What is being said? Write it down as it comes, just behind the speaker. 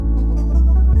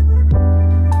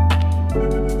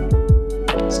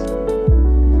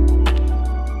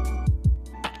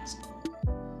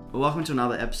Welcome to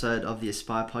another episode of the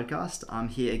Aspire podcast. I'm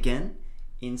here again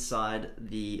inside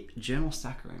the Journal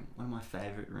Stack Room, one of my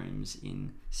favourite rooms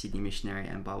in Sydney Missionary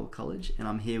and Bible College. And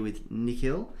I'm here with Nick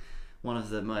Hill, one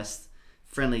of the most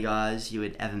friendly guys you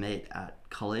would ever meet at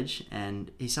college.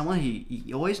 And he's someone who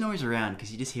you always know he's around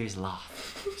because you just hear his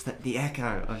laugh. Just the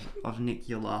echo of Nick,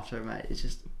 your laughter, mate.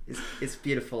 It's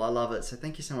beautiful. I love it. So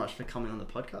thank you so much for coming on the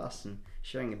podcast and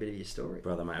sharing a bit of your story.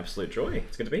 Brother, my absolute joy.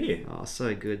 It's good to be here. Oh,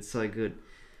 so good, so good.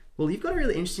 Well, you've got a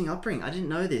really interesting upbringing. I didn't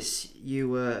know this. You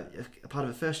were a part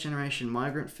of a first-generation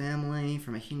migrant family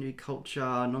from a Hindu culture,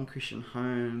 non-Christian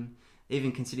home,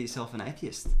 even consider yourself an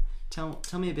atheist. Tell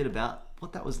me a bit about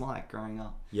what that was like growing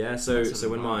up. Yeah, so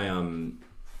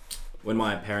when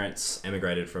my parents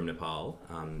emigrated from Nepal,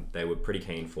 they were pretty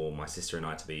keen for my sister and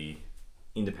I to be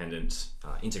independent,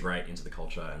 integrate into the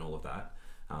culture and all of that.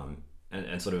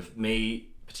 And sort of me,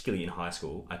 particularly in high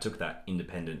school, I took that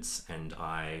independence and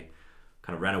I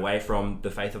kind of ran away from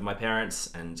the faith of my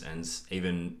parents and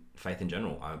even faith in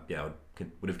general. I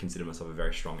would have considered myself a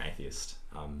very strong atheist.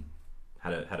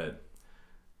 Had a kind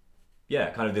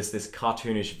of this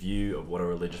cartoonish view of what a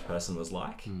religious person was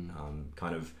like.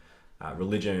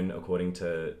 Religion according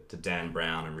to Dan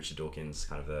Brown and Richard Dawkins,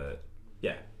 kind of a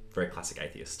very classic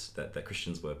atheist. That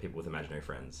Christians were people with imaginary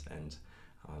friends and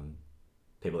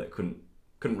people that couldn't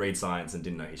read science and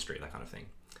didn't know history, that kind of thing.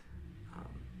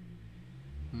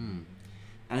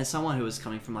 And as someone who was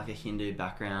coming from like a Hindu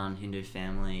background, Hindu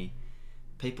family,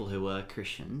 people who were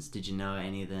Christians, did you know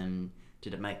any of them?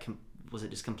 Was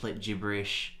it just complete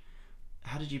gibberish?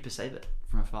 How did you perceive it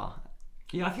from afar?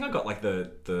 Yeah, I think I got like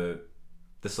the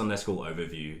Sunday school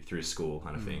overview through school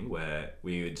kind of thing, where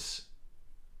we would,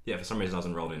 for some reason I was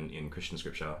enrolled in Christian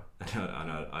scripture,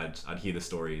 and I'd hear the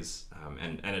stories,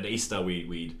 and at Easter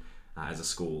we'd as a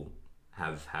school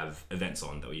have events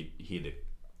on that we hear the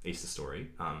Easter story,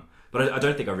 but I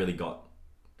don't think I really got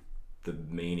the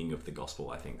meaning of the gospel,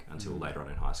 I think, until later on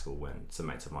in high school when some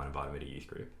mates of mine invited me to youth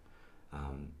group.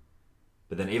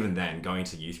 But then even then, going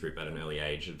to youth group at an early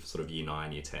age of sort of year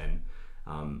 9, year 10,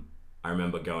 I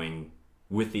remember going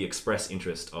with the express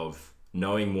interest of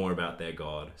knowing more about their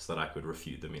God so that I could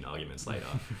refute them in arguments later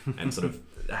and sort of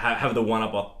have the one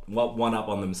up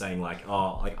on them saying like,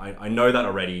 I know that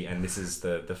already and this is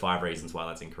the 5 reasons why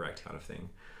that's incorrect kind of thing.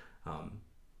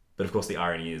 But of course the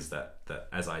irony is that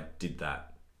as I did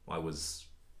that, I was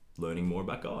learning more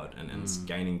about God and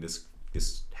gaining this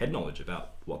head knowledge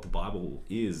about what the Bible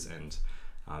is and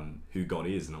who God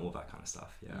is and all of that kind of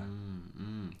stuff.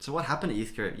 So what happened at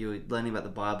youth group? You were learning about the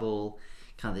Bible,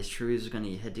 kind of these truths were going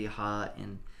to head to your heart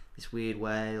in this weird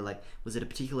way. Like, was it a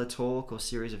particular talk or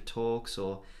series of talks,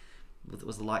 or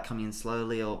was the light coming in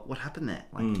slowly, or what happened there?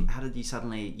 Like, how did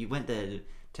you went there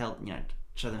to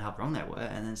show them how wrong they were,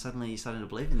 and then suddenly you started to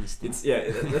believe in this thing?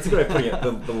 That's a good way of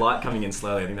putting it. The light coming in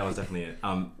slowly, I think that was definitely it.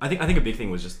 I think a big thing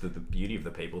was just the beauty of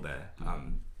the people there.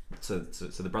 So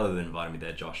the brother that invited me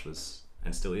there, Josh, was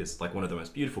and still is like one of the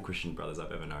most beautiful Christian brothers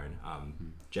I've ever known.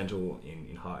 Gentle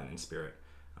in heart and in spirit,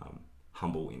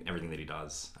 humble in everything that he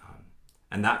does,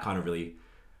 and that kind of really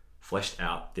fleshed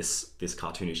out this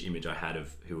cartoonish image I had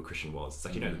of who a Christian was. It's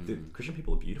like, the Christian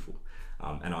people are beautiful,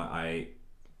 and I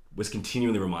was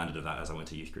continually reminded of that as I went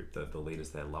to youth group. The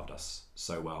leaders there loved us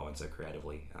so well and so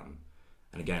creatively,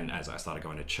 and again as I started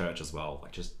going to church as well,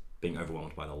 like just being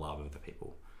overwhelmed by the love of the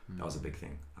people. That was a big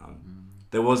thing.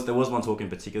 There was one talk in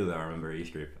particular that I remember at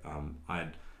youth group.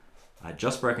 I'd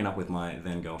just broken up with my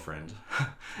then girlfriend,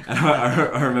 and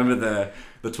I remember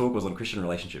the talk was on Christian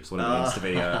relationships, what it means to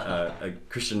be a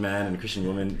Christian man and a Christian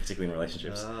woman, particularly in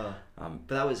relationships. But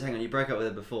that was, hang on, you broke up with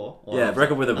her before?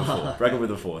 Broke up with her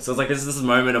before. So it's like this is a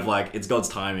moment of like, it's God's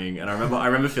timing, and I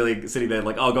remember sitting there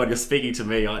like, oh God, you're speaking to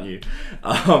me, aren't you?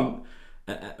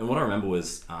 And what I remember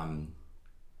was, I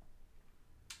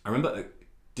remember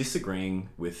disagreeing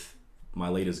with my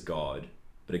leader's God,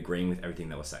 but agreeing with everything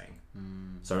they were saying.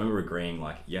 So I remember agreeing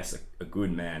like, yes, a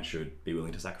good man should be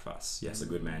willing to sacrifice. Yes, a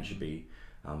good man should be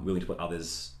willing to put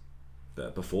others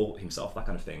before himself, that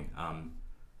kind of thing. And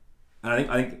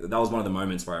I think that was one of the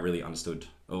moments where I really understood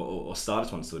or started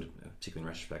to understand, particularly in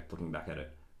retrospect, looking back at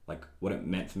it, like what it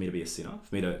meant for me to be a sinner,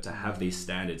 for me to have these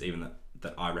standards even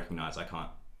that I recognize I can't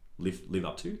live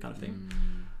up to, kind of thing.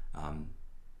 And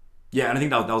I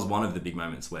think that was one of the big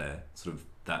moments where sort of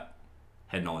that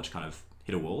head knowledge kind of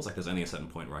hit a wall. It's like there's only a certain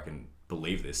point where I can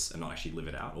believe this and not actually live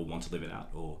it out or want to live it out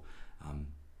or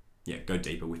go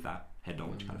deeper with that head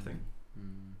knowledge kind of thing.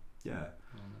 I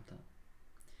love that.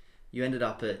 You ended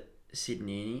up at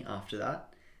Sydney Uni after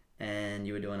that, and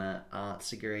you were doing an arts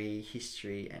degree,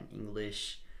 history and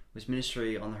English. Was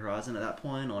ministry on the horizon at that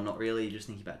point, or not really? Just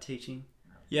thinking about teaching?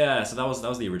 Yeah, so that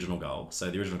was the original goal. So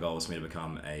the original goal was for me to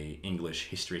become a English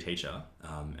history teacher,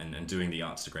 and doing the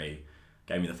arts degree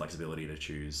gave me the flexibility to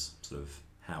choose sort of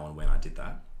how and when I did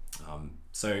that.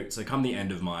 So come the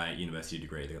end of my university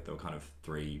degree, there were kind of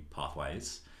three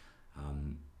pathways.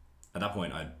 At that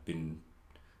point, I'd been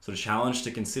sort of challenged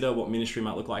to consider what ministry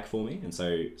might look like for me, and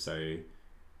so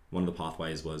one of the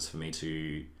pathways was for me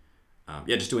to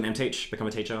just do an MTeach, become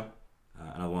a teacher.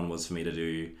 Another one was for me to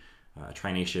do a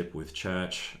traineeship with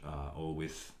church or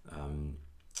with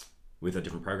a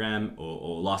different program,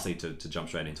 or lastly to jump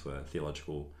straight into a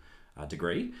theological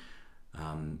degree.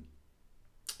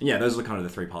 Those are kind of the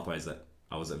three pathways that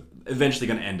I was eventually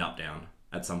going to end up down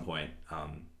at some point.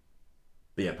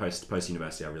 But yeah, post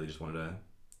university, I really just wanted to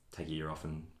take a year off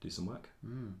and do some work.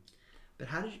 But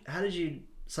how did you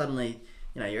suddenly,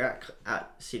 you're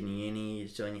at Sydney Uni, you're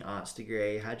doing the arts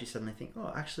degree. How did you suddenly think,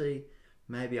 oh, actually,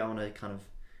 maybe I want to kind of,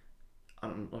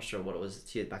 I'm not sure what it was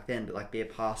to you back then, but like be a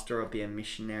pastor or be a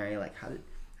missionary? Like how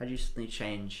did you suddenly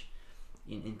change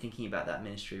in thinking about that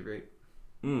ministry route?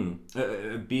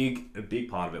 A big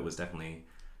part of it was definitely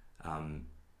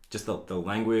just the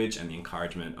language and the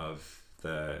encouragement of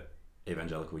the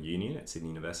Evangelical Union at Sydney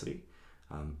University.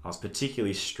 I was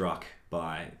particularly struck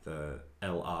by the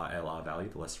LR value,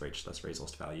 the less reached, less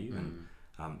resourced value,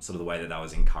 and sort of the way that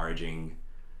was encouraging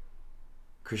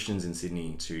Christians in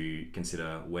Sydney to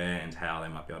consider where and how they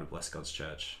might be able to bless God's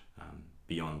church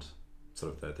beyond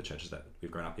sort of the churches that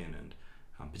we've grown up in, and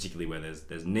particularly where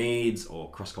there's needs or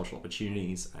cross-cultural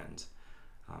opportunities. And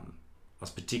I was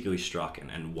particularly struck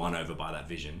and won over by that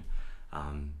vision.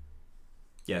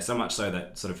 So much so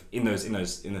that sort of in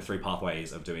the three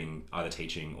pathways of doing either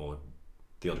teaching or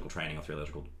theological training or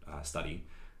theological study,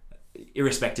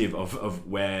 irrespective of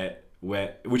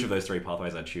which of those three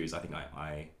pathways I choose, I think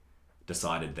I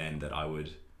decided then that I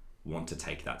would want to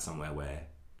take that somewhere where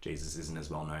Jesus isn't as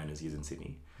well known as he is in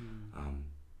Sydney.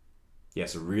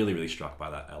 So really, really struck by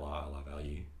that LR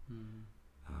value.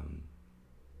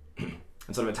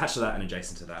 And sort of attached to that and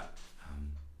adjacent to that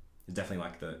is definitely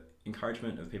like the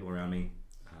encouragement of people around me,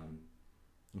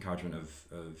 encouragement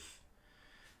of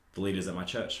the leaders at my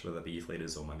church, whether that be youth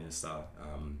leaders or my minister,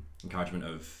 encouragement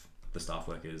of the staff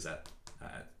workers at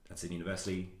Sydney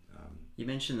University. You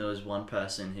mentioned there was one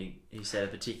person who said a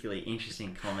particularly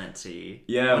interesting comment to you.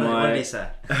 Yeah, what did he say?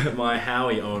 My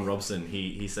Howie, Owen Robson,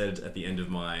 he said at the end of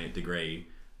my degree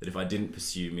that if I didn't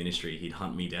pursue ministry, he'd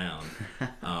hunt me down.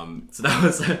 So that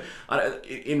was,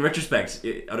 in retrospect,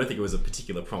 I don't think it was a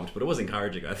particular prompt, but it was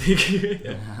encouraging, I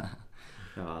think.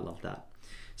 Oh, I love that.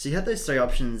 So you had those three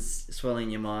options swirling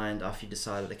in your mind after you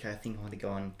decided, okay, I think I want to go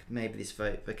on maybe this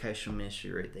vocational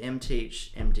ministry route, the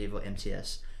MTeach, MDiv, or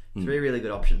MTS. Three really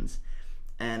good options.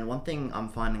 And one thing I'm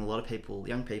finding a lot of people,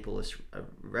 young people, is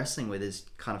wrestling with is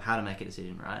kind of how to make a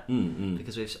decision, right?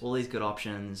 Because we have all these good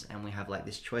options and we have like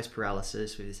this choice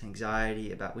paralysis with this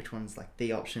anxiety about which one's like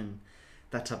the option,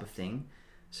 that type of thing.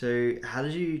 So how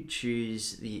did you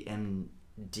choose the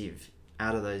MDiv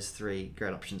out of those three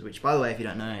great options, which, by the way, if you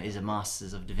don't know, is a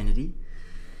Masters of Divinity?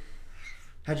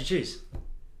 How'd you choose?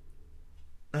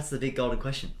 That's the big golden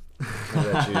question. How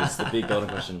did I choose? The big golden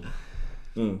question.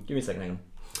 Give me a second, hang on.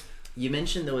 You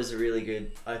mentioned there was a really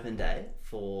good open day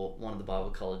for one of the Bible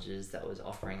colleges that was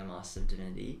offering a Master of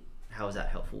Divinity. How was that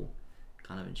helpful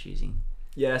kind of in choosing?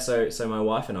 Yeah, so my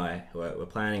wife and I were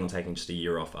planning on taking just a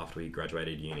year off after we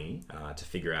graduated uni to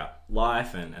figure out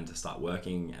life and to start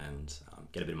working and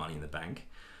get a bit of money in the bank.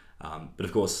 But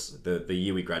of course, the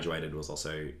year we graduated was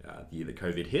also the year that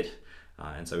COVID hit.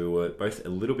 And so we were both a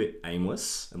little bit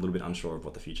aimless, a little bit unsure of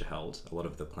what the future held. A lot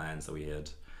of the plans that we had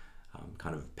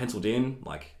kind of penciled in,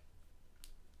 like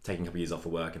taking a couple of years off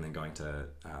of work and then going to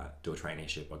do a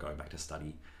traineeship or going back to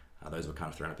study, those were kind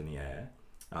of thrown up in the air.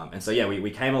 And so,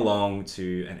 we came along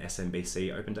to an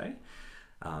SMBC open day.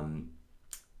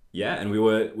 And we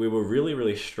were really,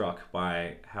 really struck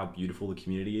by how beautiful the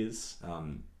community is,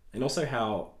 and also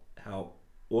how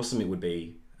awesome it would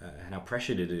be and how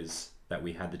pressured it is that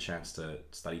we had the chance to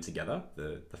study together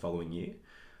the following year.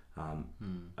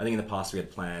 I think in the past we had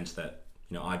planned that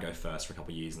I'd go first for a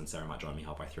couple of years and Sarah might join me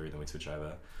halfway through, then we'd switch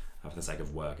over for the sake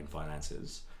of work and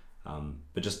finances.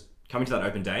 But just coming to that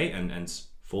open day and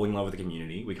falling in love with the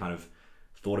community, we kind of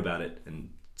thought about it and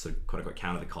sort of quote unquote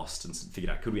counted the cost and figured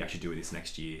out, could we actually do this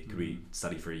next year? Could we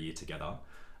study for a year together?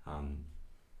 And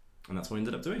that's what we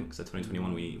ended up doing. So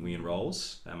 2021 we enrolled,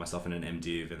 myself in an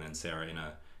MDiv and then Sarah in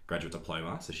a graduate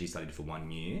diploma. So she studied for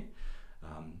 1 year.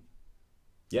 And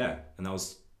that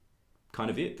was kind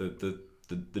of it.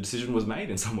 The decision was made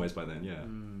in some ways by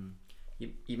then,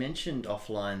 You mentioned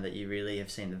offline that you really have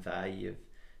seen the value of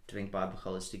doing Bible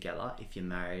college together if you're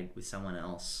married with someone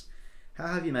else. How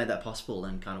have you made that possible,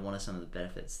 and kind of what are some of the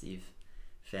benefits that you've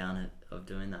found of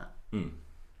doing that?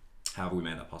 How have we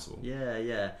made that possible?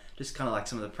 Yeah. Just kind of like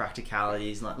some of the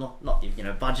practicalities, like not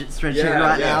budget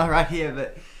spreadsheet now, right here,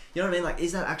 but you know what I mean? Like,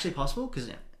 is that actually possible? Because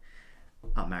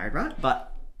I'm married, right?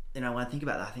 But when I think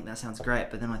about that, I think that sounds great.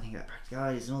 But then when I think about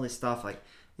practicalities and all this stuff, like,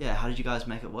 how did you guys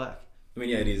make it work? I mean,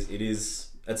 it is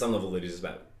at some level it is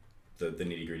about the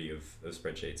nitty gritty of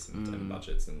spreadsheets and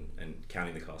budgets and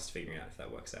counting the cost, figuring out if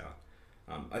that works out.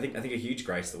 I think a huge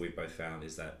grace that we've both found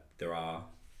is that there are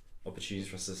opportunities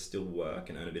for us to still work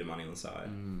and earn a bit of money on the side.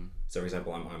 So for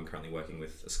example, I'm currently working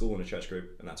with a school and a church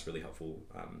group, and that's really helpful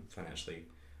financially.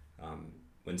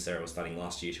 When Sarah was studying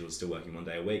last year, she was still working 1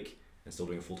 day a week and still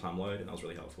doing a full-time load, and that was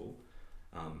really helpful.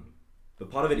 But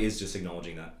part of it is just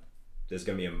acknowledging that there's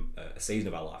going to be a season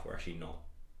of our life where we're actually not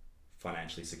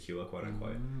financially secure, quote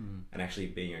unquote, and actually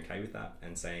being okay with that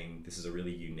and saying this is a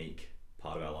really unique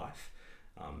part of our life.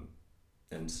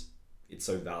 And it's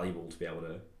so valuable to be able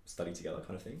to study together,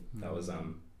 kind of thing. That was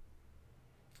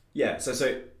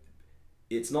so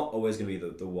it's not always going to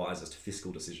be the wisest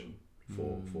fiscal decision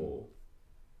for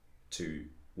two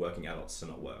working adults to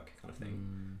not work, kind of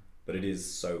thing, but it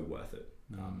is so worth it.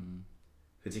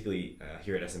 Particularly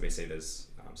here at SMBC, there's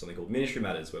something called Ministry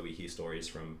Matters, where we hear stories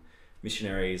from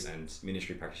missionaries and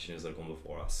ministry practitioners that have gone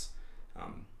before us,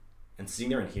 and sitting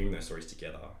there and hearing those stories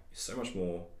together is so much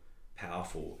more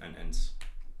powerful, and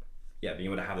being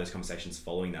able to have those conversations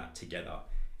following that together,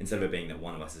 instead of it being that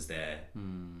one of us is there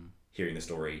hearing the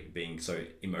story, being so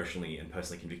emotionally and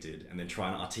personally convicted, and then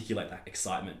trying to articulate that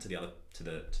excitement to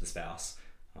the spouse.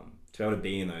 To be able to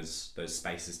be in those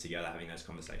spaces together, having those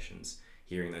conversations,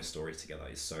 hearing those stories together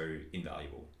is so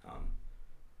invaluable.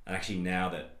 And actually now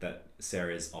that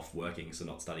Sarah is off working, so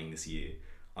not studying this year,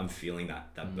 I'm feeling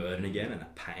that burden again, and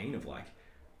that pain of like,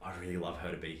 I really love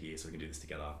her to be here so we can do this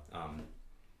together.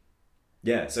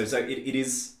 So it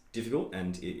is difficult,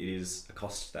 and it is a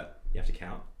cost that you have to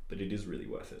count, but it is really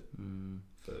worth it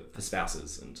for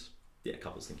spouses and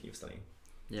couples thinking of studying.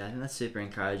 Yeah, I think that's super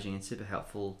encouraging and super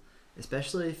helpful,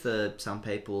 especially for some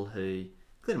people who,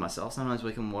 including myself, sometimes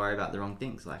we can worry about the wrong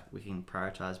things. Like, we can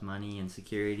prioritize money and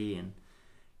security, and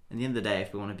at the end of the day,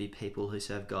 if we want to be people who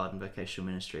serve God in vocational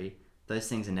ministry, those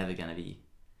things are never going to be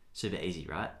super easy,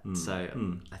 right? So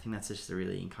I think that's just a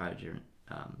really encouraging,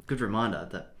 good reminder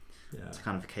that to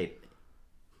kind of keep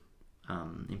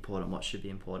important what should be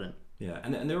important. Yeah,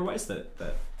 and there are ways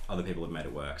that other people have made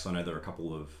it work. So I know there are a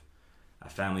couple of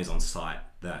families on site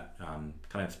that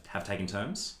kind of have taken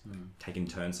turns,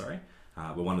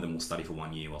 where one of them will study for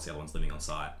 1 year whilst the other one's living on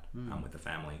site with the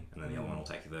family, and then the other one will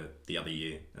take the other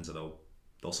year, and so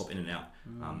they'll swap in and out.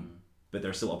 But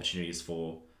there are still opportunities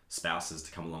for spouses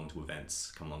to come along to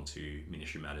events, come along to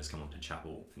Ministry Matters, come along to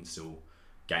chapel, and still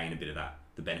gain a bit of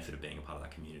the benefit of being a part of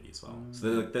that community as well.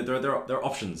 So there are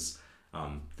options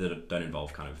that don't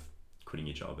involve kind of quitting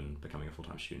your job and becoming a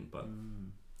full-time student, but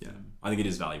I think it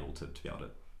is valuable to be able to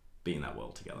be in that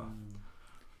world together.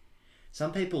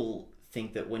 Some people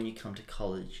think that when you come to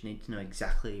college, you need to know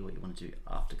exactly what you want to do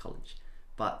after college.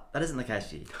 But that isn't the case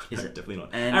for you, is it? Definitely not.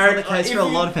 And it's not the case for a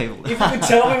lot of people. If you could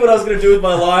tell me what I was going to do with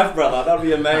my life, brother, that would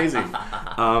be amazing.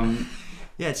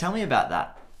 Tell me about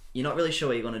that. You're not really sure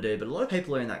what you want to do, but a lot of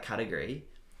people are in that category.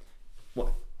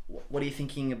 What are you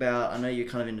thinking about? I know you're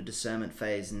kind of in a discernment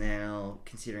phase now,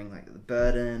 considering like the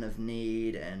burden of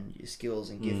need and your skills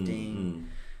and gifting.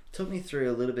 Talk me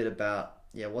through a little bit about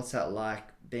what's that like,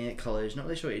 being at college, not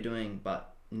really sure what you're doing,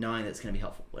 but knowing that it's going to be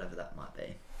helpful, whatever that might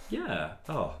be.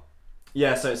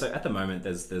 So at the moment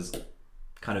there's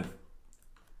kind of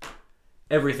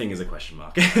everything is a question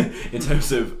mark in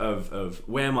terms of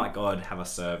where might God have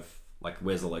us serve, like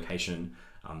where's the location,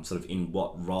 sort of in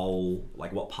what role,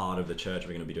 like what part of the church are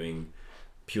we going to be doing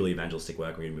purely evangelistic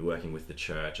work, are we going to be working with the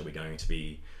church, are we going to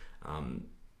be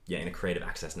in a creative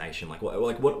access nation,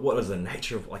 what is the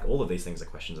nature of, like, all of these things are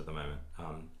questions at the moment.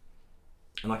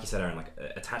 And like you said, Aaron, like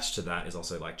attached to that is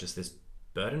also like just this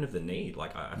burden of the need.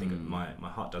 Like I think my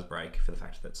heart does break for the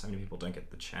fact that so many people don't get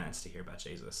the chance to hear about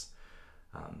Jesus.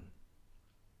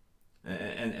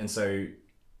 And so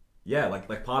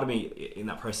like part of me in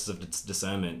that process of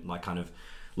discernment, like kind of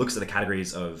looks at the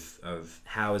categories of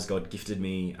how has God gifted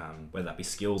me, whether that be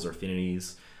skills or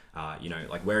affinities,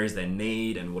 like where is their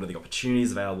need and what are the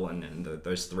opportunities available, and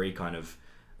those three kind of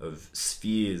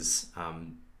spheres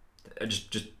are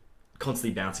just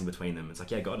constantly bouncing between them. It's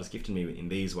like, God has gifted me in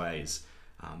these ways,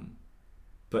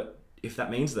 but if that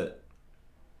means that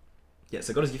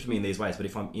so God has gifted me in these ways, but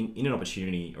if I'm in an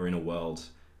opportunity or in a world,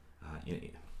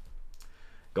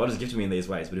 God has gifted me in these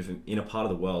ways, but if I'm in a part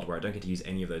of the world where I don't get to use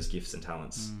any of those gifts and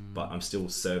talents, but I'm still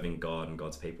serving God and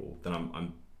God's people,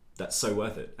 then that's so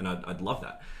worth it, and I'd love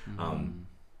that.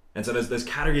 And so there's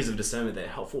categories of discernment that are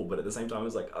helpful, but at the same time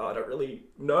it's like, oh, I don't really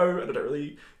know, and I don't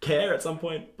really care at some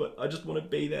point, but I just want to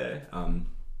be there.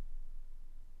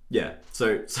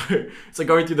 So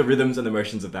going through the rhythms and the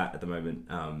motions of that at the moment.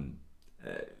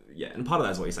 And part of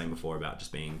that is what you're saying before about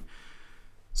just being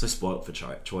so spoilt for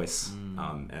choice.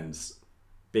 And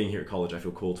being here at college, I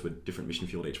feel called to a different mission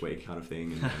field each week, kind of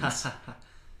thing.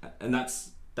 And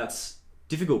that's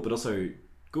difficult, but also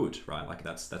good, right? Like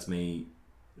that's me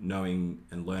knowing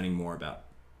and learning more about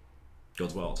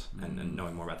God's world and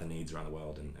knowing more about the needs around the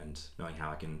world and knowing how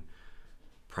I can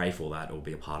pray for that or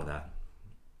be a part of that.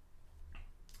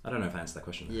 I don't know if I answered that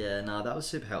question. Yeah, no, that was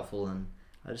super helpful, and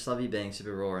I just love you being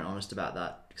super raw and honest about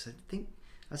that, because I think,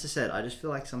 as I said, I just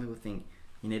feel like some people think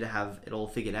you need to have it all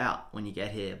figured out when you get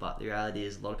here, but the reality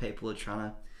is a lot of people are trying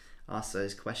to ask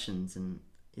those questions and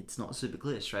it's not super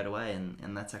clear straight away,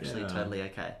 and that's actually totally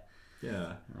okay.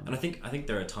 Yeah. And I think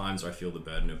there are times where I feel the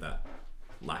burden of that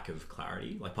lack of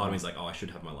clarity. Like part of me is like, oh, I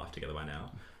should have my life together by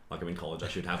now. Like I'm in college, I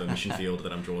should have a mission field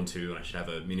that I'm drawn to, and I should have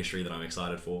a ministry that I'm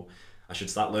excited for. I should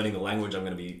start learning the language I'm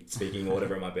going to be speaking or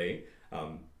whatever it might be.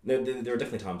 There are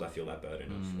definitely times I feel that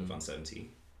burden of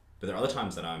uncertainty, but there are other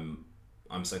times that I'm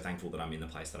so thankful that I'm in the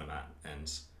place that I'm at.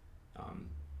 And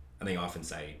I think I often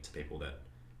say to people that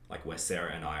like where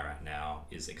Sarah and I are at now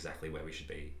is exactly where we should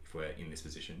be if we're in this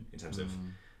position, in terms of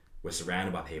we're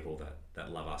surrounded by people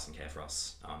that love us and care for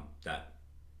us, that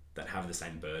have the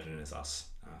same burden as us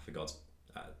for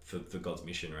God's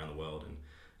mission around the world. And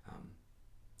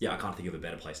I can't think of a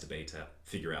better place to be to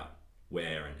figure out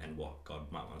where and what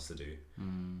God might want us to do.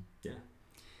 Yeah.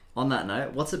 On that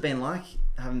note, what's it been like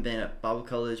having been at Bible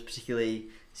College, particularly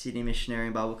Sydney Missionary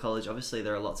and Bible College? Obviously,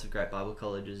 there are lots of great Bible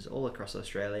colleges all across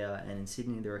Australia, and in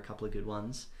Sydney there are a couple of good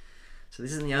ones. So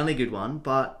this isn't the only good one,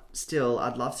 but still,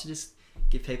 I'd love to just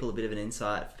give people a bit of an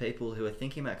insight for people who are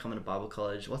thinking about coming to Bible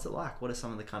College. What's it like? What are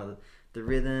some of the kind of the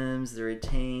rhythms, the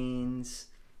routines?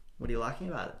 What are you liking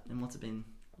about it, and what's it been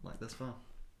like thus far?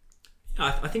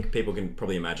 I think people can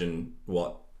probably imagine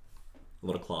what a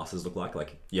lot of classes look like.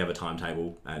 Like you have a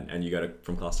timetable and you go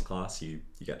from class to class, you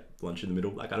get lunch in the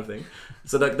middle, that kind of thing.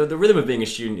 So the rhythm of being a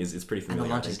student is pretty familiar.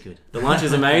 And the lunch is good. The lunch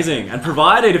is amazing and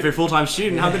provided if you're a full-time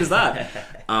student. How good is that?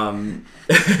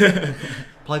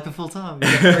 Play for full time. You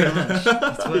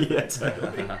get free lunch. Yeah,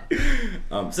 totally.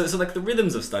 So like the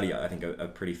rhythms of study, I think are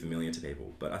pretty familiar to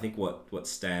people. But I think what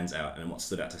stands out and what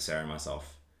stood out to Sarah and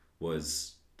myself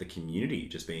was the community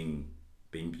just being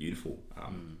beautiful.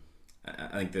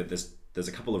 I think that there's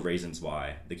a couple of reasons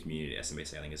why the community at SMB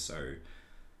Sailing is so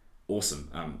awesome.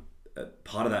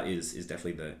 Part of that is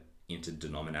definitely the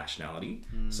interdenominationality.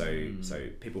 So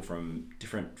people from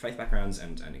different faith backgrounds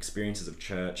and experiences of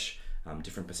church,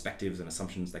 different perspectives and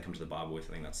assumptions they come to the Bible with.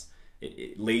 I think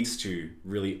it leads to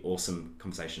really awesome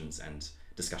conversations and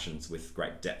discussions with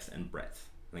great depth and breadth.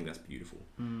 I think that's beautiful.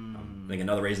 I think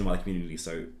another reason why the community is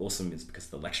so awesome is because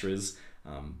of the lecturers.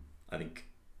 I think,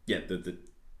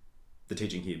 the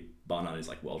teaching here, bar none, is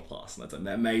like world class, and that's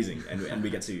amazing. And we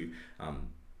get to,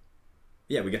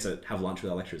 we get to have lunch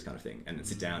with our lecturers, kind of thing, and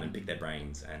sit down and pick their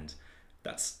brains, and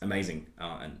that's amazing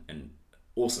and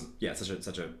awesome. Yeah, it's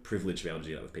such a privilege to be able to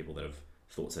do that with people that have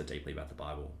thought so deeply about the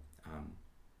Bible.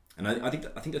 And I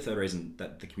think the third reason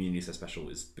that the community is so special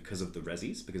is because of the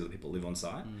resis, because of the people that live on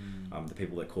site, the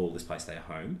people that call this place their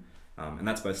home, and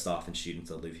that's both staff and students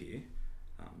that live here.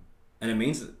 And it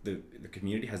means that the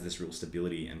community has this real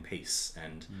stability and peace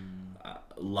and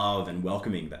love and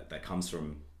welcoming that comes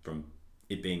from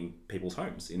it being people's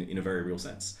homes in a very real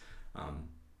sense.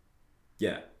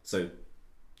 So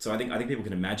I think people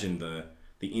can imagine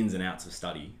the ins and outs of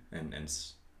study and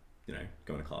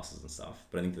going to classes and stuff.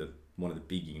 But I think that one of the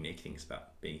big unique things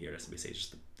about being here at SMBC is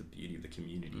just the beauty of the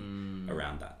community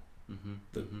around that.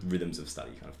 The rhythms of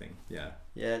study kind of thing. Yeah,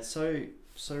 it's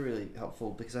so really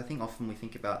helpful, because I think often we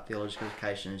think about theological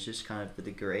education as just kind of the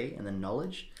degree and the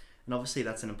knowledge, and obviously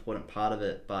that's an important part of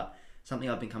it, but something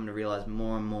I've been coming to realize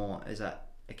more and more is that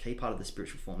a key part of the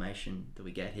spiritual formation that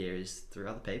we get here is through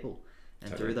other people,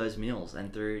 and through those meals,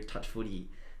 and through touch footy,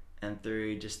 and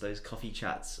through just those coffee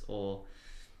chats, or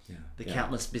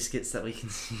countless biscuits that we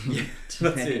consume.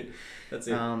 That's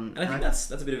it. And I think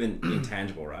that's a bit of an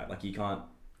intangible, right? Like you can't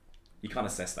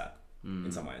assess that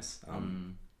in some ways.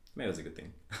 Maybe that's a good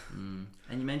thing. And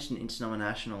you mentioned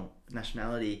interdenominational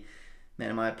nationality. Man,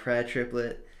 am I a prayer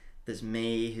triplet? There's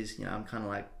me, who's I'm kind of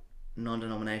like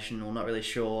non-denominational, not really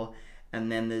sure. And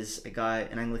then there's a guy,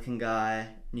 an Anglican guy,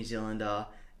 New Zealander,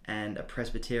 and a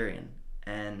Presbyterian.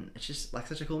 And it's just like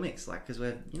such a cool mix, like because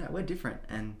we're different.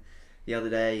 And the other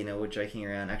day, we're joking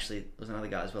around. Actually, there was another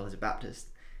guy as well who's a Baptist,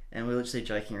 and we were literally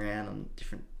joking around on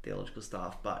different theological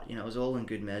stuff, but it was all in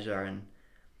good measure, and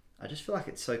I just feel like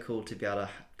it's so cool to be able to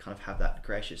kind of have that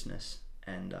graciousness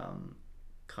and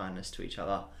kindness to each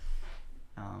other.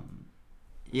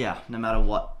 No matter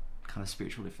what kind of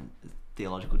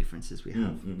theological differences we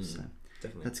have. So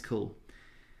definitely. That's cool.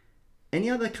 Any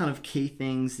other kind of key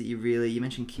things that you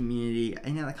mentioned community,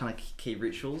 any other kind of key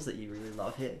rituals that you really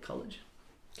love here at college?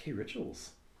 Key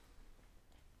rituals.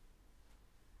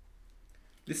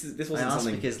 This wasn't I ask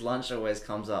something because lunch always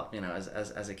comes up,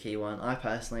 as a key one. I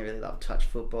personally really love touch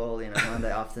football,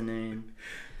 Monday afternoon,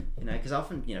 because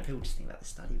often, people just think about the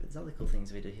study, but there's other cool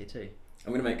things we do here too.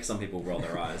 I'm going to make some people roll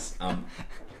their eyes.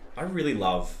 I really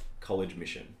love college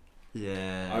mission.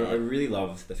 Yeah. I really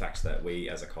love the fact that we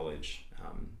as a college,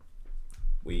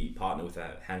 we partner with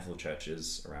a handful of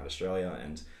churches around Australia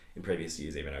and in previous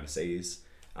years even overseas.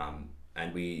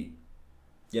 And we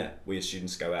as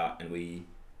students go out and we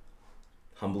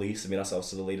humbly submit ourselves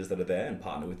to the leaders that are there and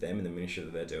partner with them in the ministry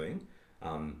that they're doing.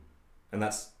 And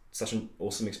that's such an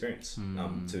awesome experience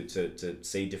to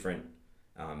see different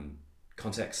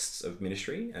contexts of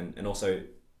ministry and also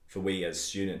for we as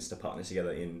students to partner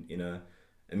together in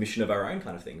a mission of our own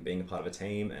kind of thing, being a part of a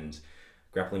team and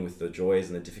grappling with the joys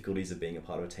and the difficulties of being a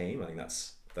part of a team. I think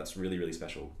that's really, really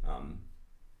special.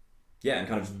 And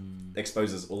kind of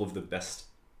exposes all of the best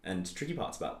and tricky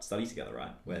parts about study together,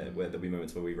 right? Where there'll be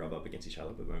moments where we rub up against each other,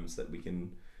 but moments that we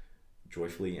can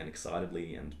joyfully and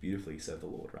excitedly and beautifully serve the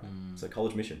Lord, right? So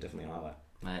college mission, definitely a highlight.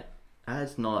 Mate,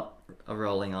 that's not a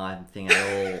rolling eye thing at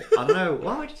all. I don't know,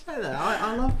 why would you say that?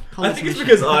 I love college mission. I think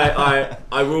it's because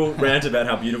I will rant about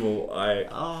how beautiful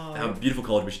how beautiful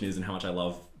college mission is and how much I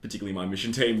love particularly my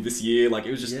mission team this year. Like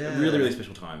it was just a really, really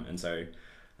special time. And so,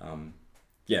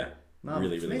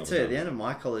 really, really me love too. it. At the end of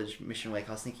my college mission week,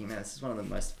 I was thinking, man, this is one of the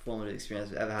most formative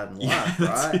experiences I've ever had in life,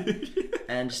 right?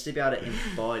 And just to be able to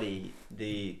embody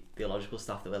the theological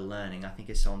stuff that we're learning, I think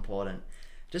is so important.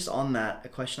 Just on that, a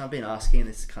question I've been asking in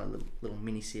this kind of little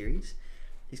mini series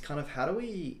is kind of how do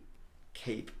we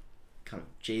keep kind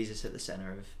of Jesus at the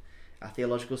center of our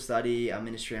theological study, our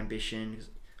ministry ambition? Because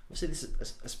obviously this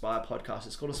is Aspire podcast.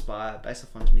 It's called Aspire, based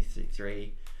off 1 Timothy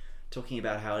 3, talking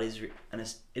about how it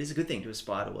is a good thing to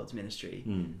aspire towards ministry.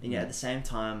 And yet at the same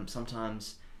time,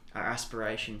 sometimes our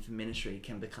aspiration for ministry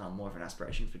can become more of an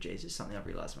aspiration for Jesus, something I've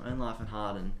realized in my own life and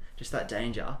heart, and just that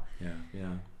danger.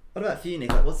 Yeah. What about for you,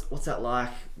 Nick? Like, what's that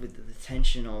like with the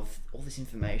tension of all this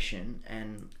information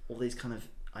and all these kind of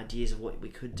ideas of what we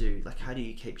could do? Like, how do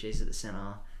you keep Jesus at the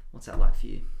center? What's that like for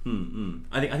you?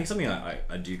 I think something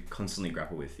I do constantly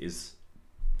grapple with is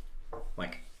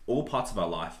like all parts of our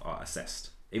life are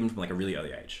assessed, even from like a really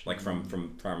early age, like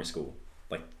from primary school.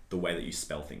 Like the way that you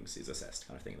spell things is assessed,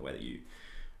 kind of thing. The way that you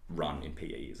run in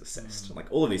PE is assessed. Like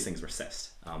all of these things are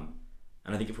assessed. And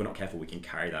I think if we're not careful, we can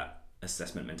carry that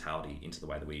assessment mentality into the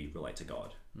way that we relate to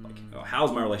God. Like,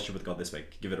 how's my relationship with God this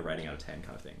week? Give it a rating out of 10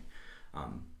 kind of thing.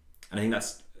 And I think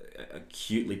that's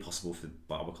acutely possible for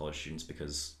Bible college students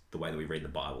because the way that we read the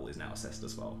Bible is now assessed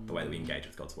as well. The way that we engage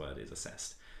with God's word is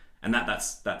assessed. And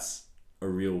that's a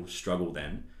real struggle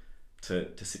then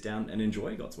to sit down and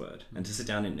enjoy God's word and to sit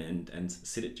down and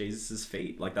sit at Jesus's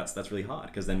feet. Like that's really hard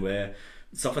because then we're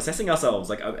self-assessing ourselves.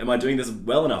 Like, am I doing this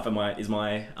well enough?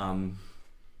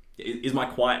 Is my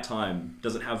quiet time,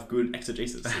 does it have good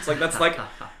exegesis? It's like,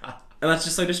 and that's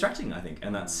just so distracting, I think.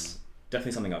 And that's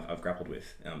definitely something I've grappled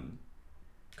with.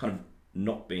 Kind of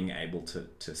not being able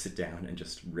to sit down and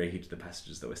just read the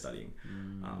passages that we're studying.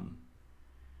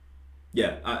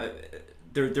 There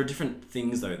are different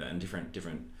things though, and different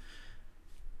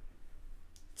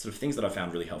sort of things that I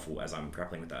found really helpful as I'm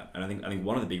grappling with that. And I think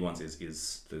one of the big ones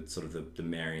is the sort of the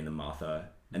Mary and the Martha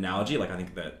analogy. Like I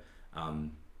think that,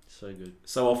 so good.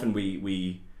 So often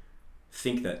we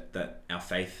think that our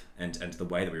faith and the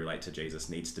way that we relate to Jesus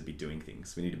needs to be doing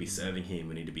things. We need to be serving him.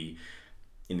 We need to be,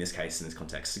 in this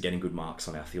context, getting good marks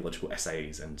on our theological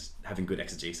essays and having good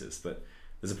exegesis. But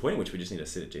there's a point in which we just need to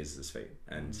sit at Jesus' feet.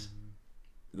 And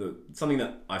something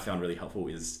that I found really helpful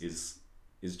is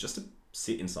just to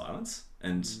sit in silence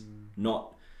and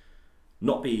not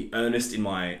be earnest in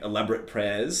my elaborate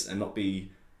prayers and not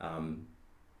be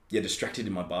distracted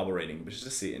in my Bible reading, but just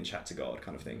to sit and chat to God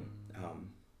kind of thing.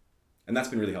 And that's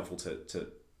been really helpful to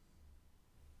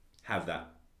have that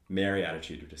Mary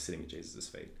attitude of just sitting at Jesus'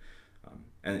 feet.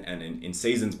 And in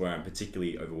seasons where I'm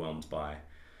particularly overwhelmed by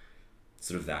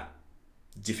sort of that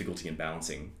difficulty in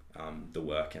balancing the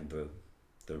work and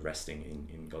the resting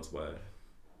in God's word,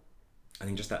 I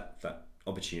think just that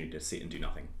opportunity to sit and do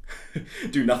nothing,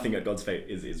 do nothing at God's feet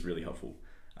is really helpful.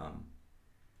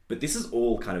 But this is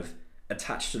all kind of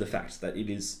attached to the fact that it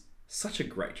is such a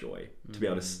great joy to be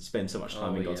able to spend so much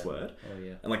time in God's word. Oh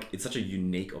yeah. And like, it's such a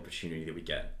unique opportunity that we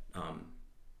get,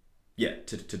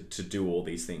 to do all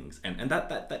these things. And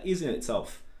that is in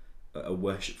itself a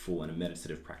worshipful and a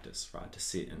meditative practice, right? To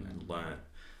sit and learn.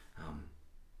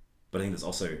 But I think there's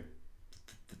also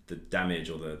the damage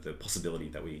or the possibility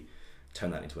that we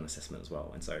turn that into an assessment as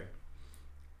well. And so,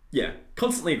 yeah,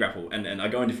 constantly grapple. And I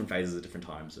go in different phases at different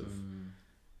times of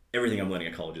everything I'm learning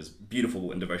at college is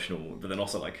beautiful and devotional, but then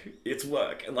also like it's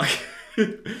work, and like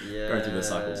going through the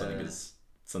cycles, I think, is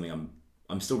something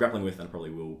I'm still grappling with, and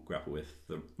probably will grapple with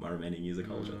my remaining years of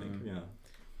college, I think.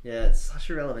 Yeah, it's such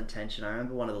a relevant tension. I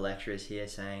remember one of the lecturers here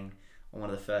saying on one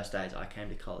of the first days I came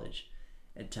to college,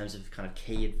 in terms of kind of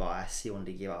key advice he wanted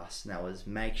to give us, and that was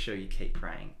make sure you keep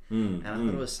praying. And I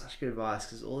thought it was such good advice,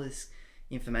 because all this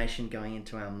information going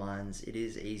into our minds, it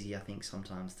is easy, I think,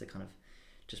 sometimes to kind of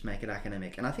just make it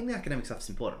academic. And I think the academic stuff is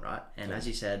important, right? And as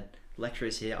you said,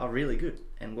 lecturers here are really good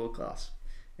and world class,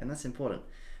 and that's important.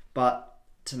 But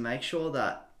to make sure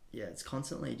that, it's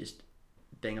constantly just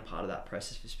being a part of that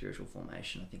process for spiritual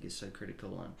formation, I think is so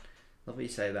critical. And I love what you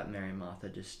say about Mary and Martha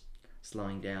just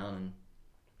slowing down. And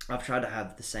I've tried to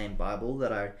have the same Bible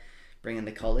that I bring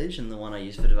into college and the one I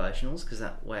use for devotionals, because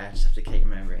that way I just have to keep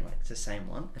remembering, like, it's the same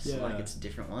one. It's like it's a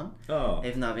different one.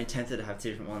 Even though I've been tempted to have two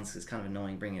different ones, because it's kind of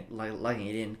annoying lugging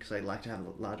it in, because I like to have a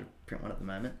larger print one at the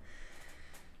moment.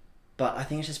 But I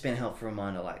think it's just been a helpful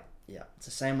reminder, like, it's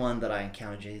the same one that I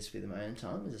encounter Jesus with in my own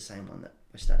time, is the same one that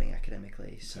we're studying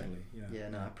academically. So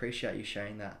totally, I appreciate you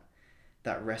sharing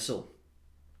that wrestle.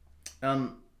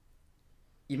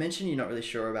 You mentioned you're not really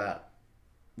sure about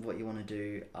what you want to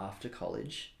do after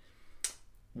college.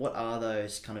 What are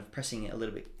those, kind of pressing it a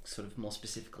little bit sort of more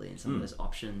specifically in some of those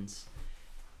options?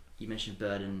 You mentioned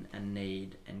burden and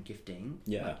need and gifting.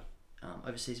 Like,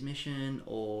 overseas mission,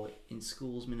 or in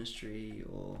schools ministry,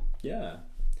 or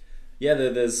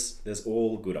there's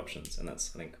all good options, and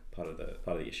that's, I think, part of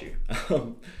the issue.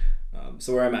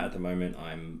 So where I'm at the moment,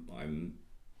 I'm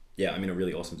in a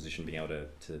really awesome position, being able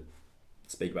to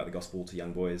speak about the gospel to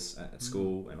young boys at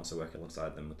school, and also work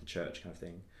alongside them with the church, kind of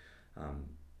thing.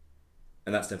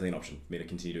 And that's definitely an option for me to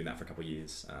continue doing that for a couple of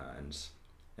years,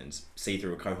 and see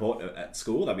through a cohort at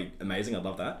school. That'd be amazing. I'd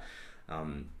love that.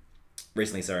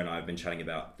 Recently, Sarah and I have been chatting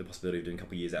about the possibility of doing a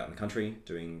couple of years out in the country,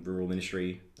 doing rural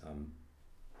ministry,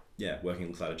 working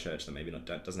alongside a church that maybe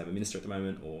doesn't have a minister at the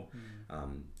moment, or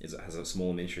has a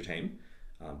small ministry team.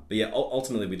 But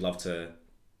ultimately we'd love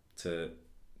to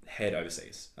head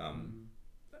overseas.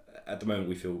 At the moment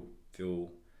we feel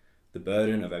the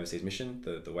burden of overseas mission,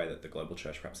 the way that the global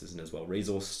church perhaps isn't as well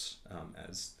resourced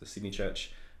as the Sydney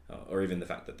church, or even the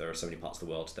fact that there are so many parts of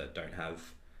the world that don't have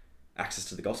access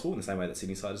to the gospel in the same way that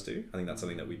Sydney siders do. I think that's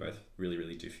something that we both really,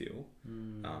 really do feel.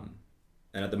 And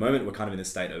at the moment we're kind of in this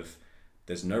state of,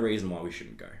 there's no reason why we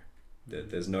shouldn't go.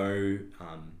 There's no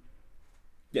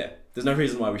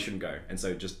reason why we shouldn't go. And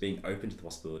so just being open to the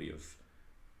possibility of,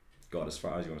 God, as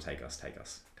far as you want to take us,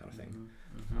 kind of thing.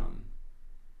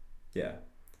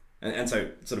 And so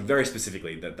sort of very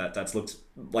specifically that's looked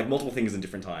like multiple things in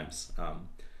different times.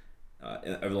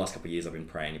 Over the last couple of years, I've been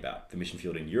praying about the mission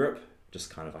field in Europe, just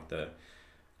kind of like the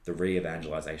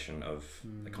re-evangelization of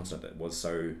a continent that was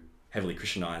so heavily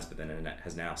Christianized, but then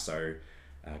has now so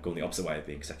gone the opposite way of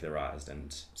being secularized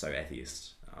and so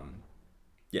atheist.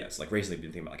 It's like recently I've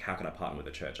been thinking about, like, how can I partner with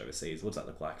a church overseas? What does that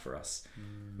look like for us?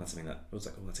 And that's something that I was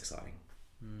like, oh, that's exciting.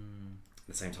 At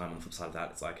the same time, on the flip side of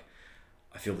that, it's like,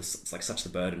 I feel it's like such the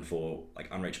burden for like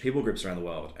unreached people groups around the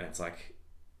world. And it's like,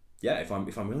 if I'm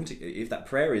willing to, if that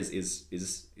prayer is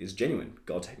genuine,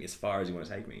 God, take me as far as you want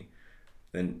to take me,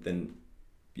 then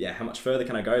how much further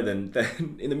can I go than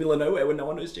in the middle of nowhere when no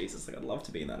one knows Jesus? Like, I'd love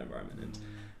to be in that environment, and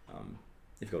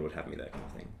if God would have me there, kind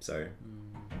of thing. So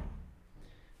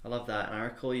I love that. And I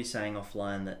recall you saying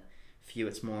offline that for you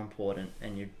it's more important,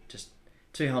 and you're just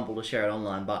too humble to share it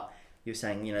online, but you're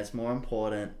saying, it's more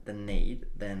important the need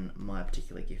than my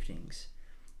particular giftings.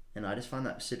 And I just find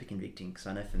that super convicting, because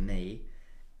I know for me,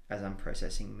 as I'm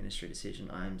processing ministry decision,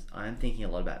 I'm thinking a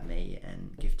lot about me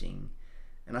and gifting.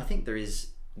 And I think there is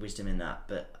wisdom in that,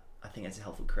 but I think it's a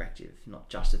helpful corrective, not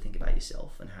just to think about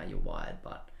yourself and how you're wired,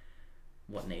 but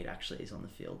what need actually is on the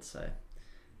field. So,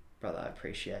 brother, I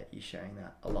appreciate you sharing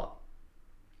that a lot.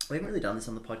 We haven't really done this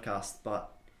on the podcast,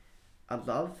 but I'd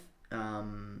love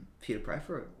for you to pray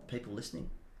for people listening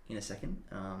in a second.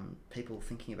 People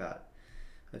thinking about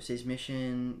overseas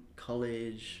mission,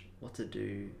 college, what to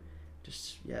do.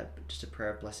 Just a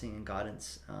prayer of blessing and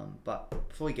guidance. But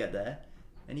before we get there,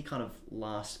 any kind of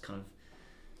last kind of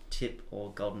tip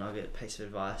or gold nugget, piece of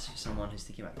advice for someone who's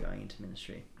thinking about going into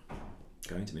ministry?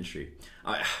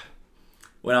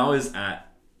 When I was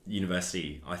at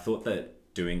university, I thought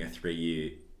that doing a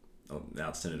 3-year, or now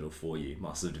it's turned into a 4-year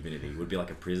Master of Divinity would be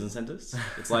like a prison sentence.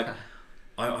 It's like,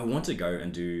 I want to go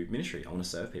and do ministry. I want to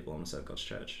serve people. I want to serve God's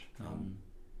church.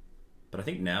 But I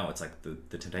think now it's like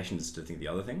the temptation is to think the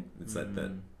other thing. It's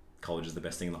that college is the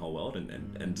best thing in the whole world,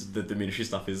 and the ministry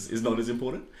stuff is not as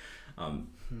important.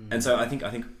 And so I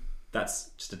think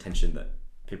that's just a tension that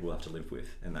people will have to live with,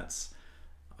 and that's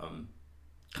kind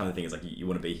of thing is like you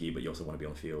want to be here, but you also want to be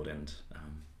on the field. And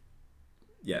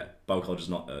Bible college is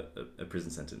not a prison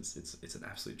sentence. It's an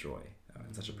absolute joy.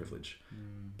 It's such a privilege,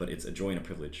 but it's a joy and a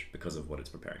privilege because of what it's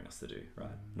preparing us to do, right?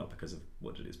 Not because of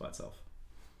what it is by itself.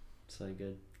 So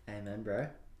good. Amen, bro.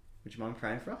 Would you mind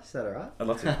praying for us? Is that all right? I'd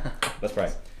love to. Let's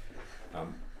pray.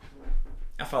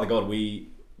 Our Father God, we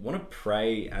want to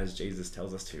pray as Jesus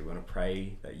tells us to. We want to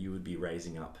pray that you would be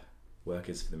raising up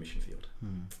workers for the mission field,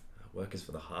 workers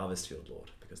for the harvest field,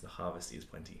 Lord, because the harvest is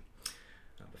plenty.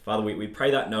 But Father, we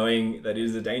pray that knowing that it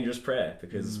is a dangerous prayer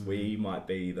because we might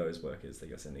be those workers that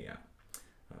you're sending out.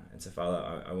 And so,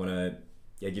 Father, I want to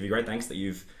give you great thanks that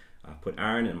you've put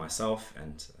Aaron and myself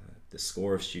and the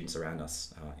score of students around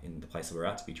us in the place that we're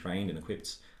at to be trained and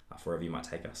equipped for wherever you might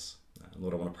take us.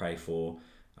 Lord, I want to pray for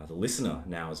the listener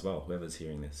now as well, whoever's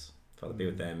hearing this. Father, be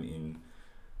with them in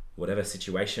whatever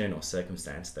situation or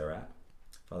circumstance they're at.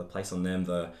 Father, place on them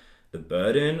the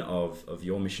burden of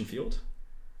your mission field.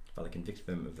 Father, convict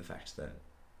them of the fact that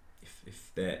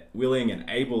if they're willing and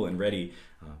able and ready,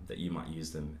 that you might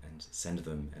use them and send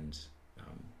them and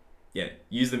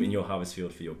use them in your harvest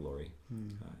field for your glory.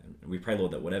 And we pray,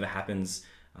 Lord, that whatever happens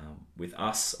with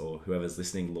us or whoever's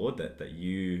listening, Lord, that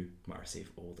you might receive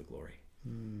all the glory.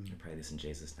 We pray this in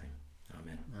Jesus' name.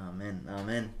 Amen. Amen.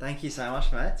 Amen. Thank you so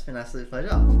much, mate. It's been an absolute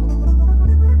pleasure.